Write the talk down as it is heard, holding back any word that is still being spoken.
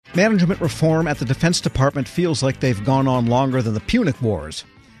Management reform at the Defense Department feels like they've gone on longer than the Punic Wars.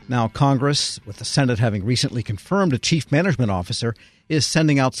 Now Congress, with the Senate having recently confirmed a chief management officer, is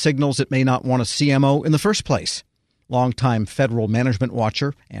sending out signals it may not want a CMO in the first place. Longtime federal management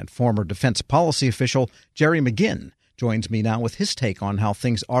watcher and former defense policy official Jerry McGinn joins me now with his take on how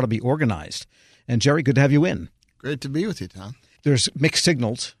things ought to be organized. And Jerry, good to have you in. Great to be with you, Tom. There's mixed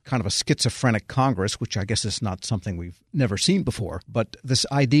signals, kind of a schizophrenic Congress, which I guess is not something we've never seen before. But this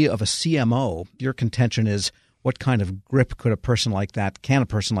idea of a CMO, your contention is, what kind of grip can a person like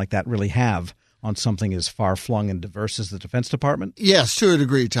that really have on something as far-flung and diverse as the Defense Department? Yes, to a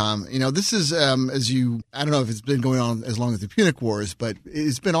degree, Tom. You know, this is, I don't know if it's been going on as long as the Punic Wars, but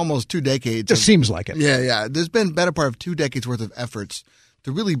it's been almost 2 decades. It seems like it. Yeah. There's been a better part of 2 decades worth of efforts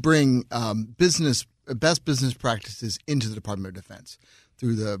to really bring best business practices into the Department of Defense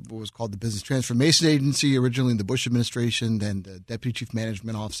through what was called the Business Transformation Agency, originally in the Bush administration, then the Deputy Chief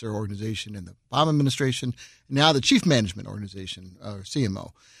Management Officer organization in the Obama administration, and now the Chief Management Organization, or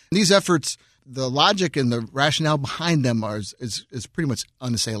CMO. And these efforts, the logic and the rationale behind them is pretty much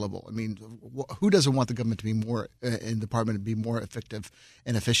unassailable. I mean, who doesn't want the government to be more in the department to be more effective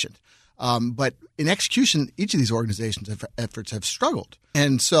and efficient? But in execution, each of these organizations' efforts have struggled.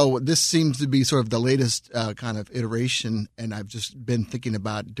 And so this seems to be sort of the latest kind of iteration, and I've just been thinking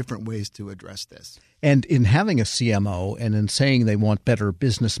about different ways to address this. And in having a CMO and in saying they want better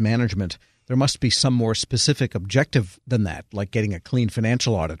business management, there must be some more specific objective than that, like getting a clean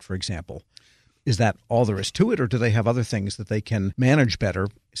financial audit, for example. Is that all there is to it, or do they have other things that they can manage better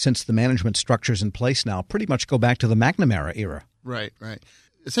since the management structures in place now pretty much go back to the McNamara era? Right.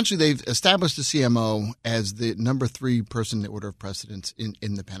 Essentially, they've established the CMO as the number 3 person in the order of precedence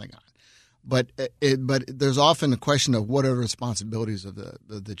in the Pentagon. But there's often a question of what are the responsibilities of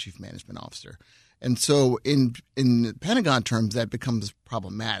the chief management officer. And so in Pentagon terms, that becomes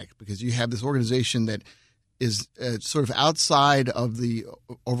problematic because you have this organization that is sort of outside of the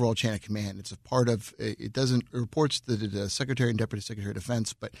overall chain of command. It's a part of – it reports to the Secretary and Deputy Secretary of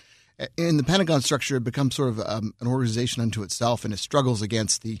Defense, but – in the Pentagon structure, it becomes sort of an organization unto itself, and it struggles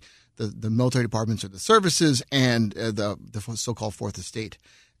against the military departments or the services and the so-called Fourth Estate.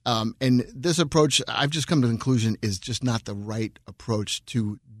 And this approach, I've just come to the conclusion, is just not the right approach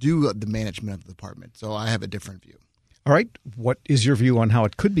to do the management of the department. So I have a different view. All right. What is your view on how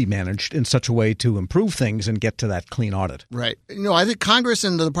it could be managed in such a way to improve things and get to that clean audit? Right. I think Congress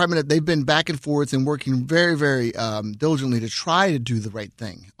and the department, they've been back and forth and working very, very diligently to try to do the right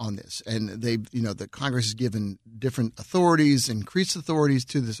thing on this. And the Congress has given different authorities, increased authorities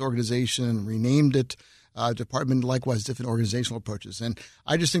to this organization, renamed it. Department, likewise, different organizational approaches. And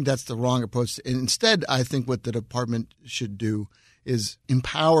I just think that's the wrong approach. And instead, I think what the department should do is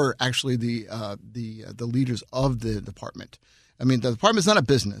empower actually the leaders of the department. I mean, the department's not a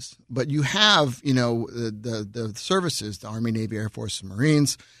business, but you have, the services, the Army, Navy, Air Force, and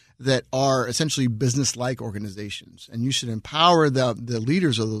Marines that are essentially business-like organizations. And you should empower the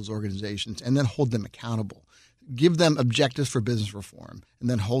leaders of those organizations and then hold them accountable. Give them objectives for business reform and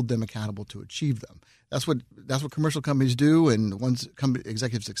then hold them accountable to achieve them. That's what commercial companies do, and once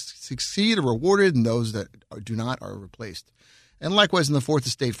executives succeed are rewarded, and those that do not are replaced. And likewise in the Fourth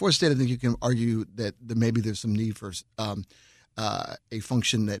Estate. I think you can argue that maybe there's some need for a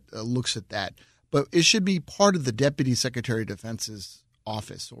function that looks at that. But it should be part of the Deputy Secretary of Defense's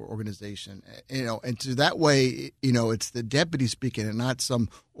office or organization, and to that way, it's the deputy speaking and not some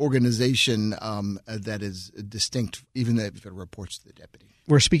organization that is distinct, even if it reports to the deputy.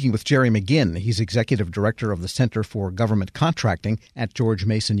 We're speaking with Jerry McGinn. He's executive director of the Center for Government Contracting at George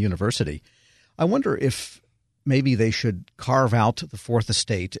Mason University. I wonder if maybe they should carve out the Fourth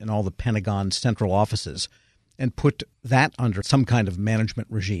Estate and all the Pentagon central offices and put that under some kind of management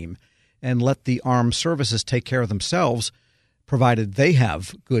regime and let the armed services take care of themselves, provided they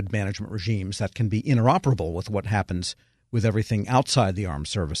have good management regimes that can be interoperable with what happens with everything outside the armed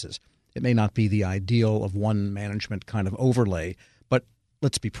services. It may not be the ideal of one management kind of overlay, but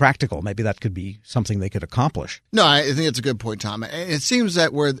let's be practical. Maybe that could be something they could accomplish. No, I think it's a good point, Tom. It seems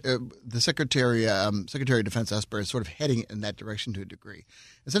that where the Secretary of Defense Esper is sort of heading in that direction to a degree.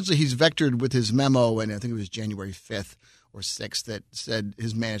 Essentially, he's vectored with his memo, and I think it was January 5th or 6th, that said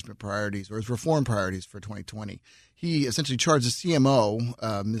his management priorities or his reform priorities for 2020. He essentially charged the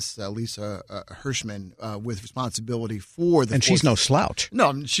CMO, Ms. Lisa Hirschman, with responsibility for the. And she's no slouch.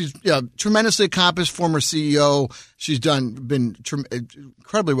 No, she's tremendously accomplished, former CEO. She's been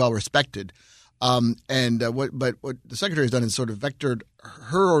incredibly well respected. What the secretary has done is sort of vectored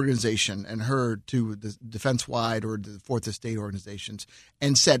her organization and her to the defense-wide or the Fourth Estate organizations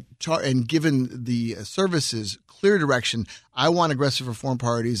and and given the services clear direction. I want aggressive reform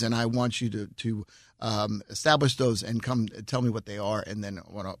parties, and I want you to establish those and come tell me what they are, and then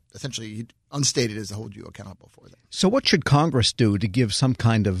essentially unstated is to hold you accountable for them. So what should Congress do to give some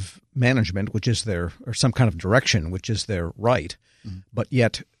kind of management, or some kind of direction, which is their right, but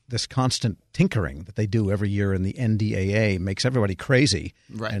yet this constant tinkering that they do every year in the NDAA makes everybody crazy,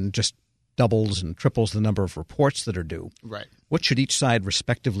 right, and just doubles and triples the number of reports that are due. Right. What should each side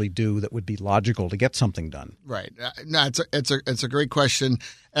respectively do that would be logical to get something done? Right. No, it's a great question.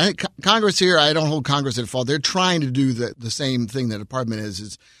 I think Congress here, I don't hold Congress at fault. They're trying to do the same thing the department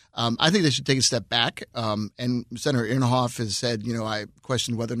is. I think they should take a step back. And Senator Inhofe has said, I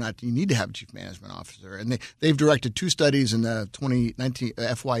question whether or not you need to have a chief management officer. And they've directed 2 studies in the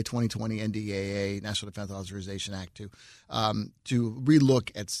FY 2020 NDAA, National Defense Authorization Act, to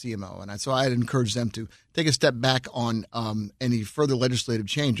relook at CMO. And so I'd encourage them to take a step back on any further legislative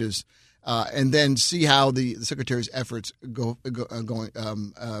changes, and then see how the secretary's efforts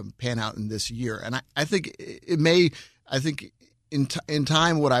pan out in this year. And I think it may. I think in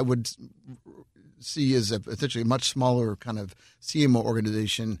time, what I would see is essentially a much smaller kind of CMO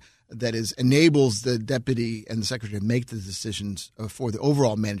organization that enables the deputy and the secretary to make the decisions for the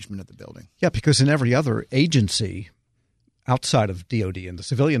overall management of the building. Yeah, because in every other agency outside of DOD and the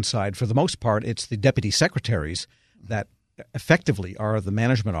civilian side, for the most part, it's the deputy secretaries that effectively are the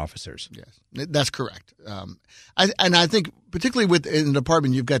management officers. Yes, that's correct. I think particularly in the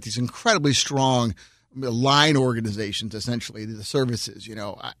department, you've got these incredibly strong line organizations, essentially the services.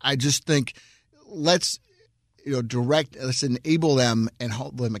 I just think let's enable them and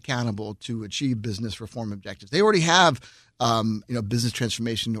hold them accountable to achieve business reform objectives. They already have business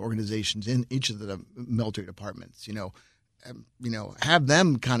transformation organizations in each of the military departments. Have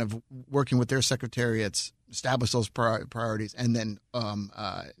them kind of working with their secretariats, establish those priorities, and then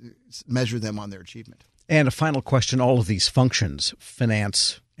measure them on their achievement. And a final question, all of these functions,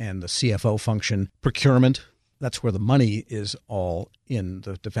 finance and the CFO function, procurement, that's where the money is all in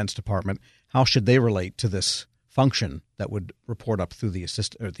the Defense Department. How should they relate to this function that would report up through the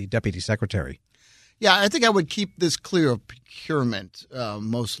the deputy secretary? Yeah, I think I would keep this clear of procurement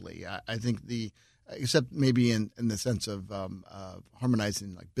mostly. I think except maybe in the sense of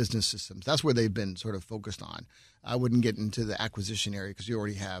harmonizing like business systems. That's where they've been sort of focused on. I wouldn't get into the acquisition area because you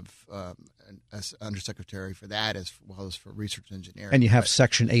already have an undersecretary for that as well as for research engineering. And you have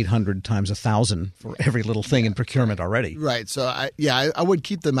Section 800 times 1,000 for every little thing in procurement already. Right. So I would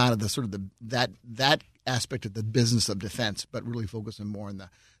keep them out of the sort of that aspect of the business of defense, but really focusing more on the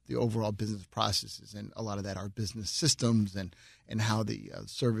overall business processes, and a lot of that are business systems and how the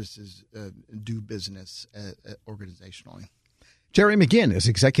services do business organizationally. Jerry McGinn is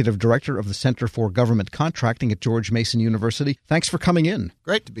Executive Director of the Center for Government Contracting at George Mason University. Thanks for coming in.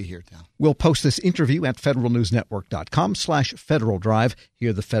 Great to be here, Tal. We'll post this interview at federalnewsnetwork.com/Federal Drive.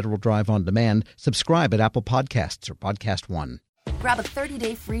 Hear the Federal Drive on demand. Subscribe at Apple Podcasts or Podcast One. Grab a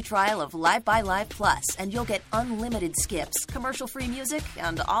 30-day free trial of Live by Live Plus, and you'll get unlimited skips, commercial-free music,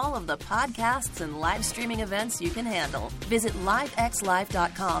 and all of the podcasts and live streaming events you can handle. Visit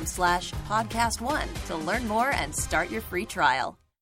livexlive.com/podcast1 to learn more and start your free trial.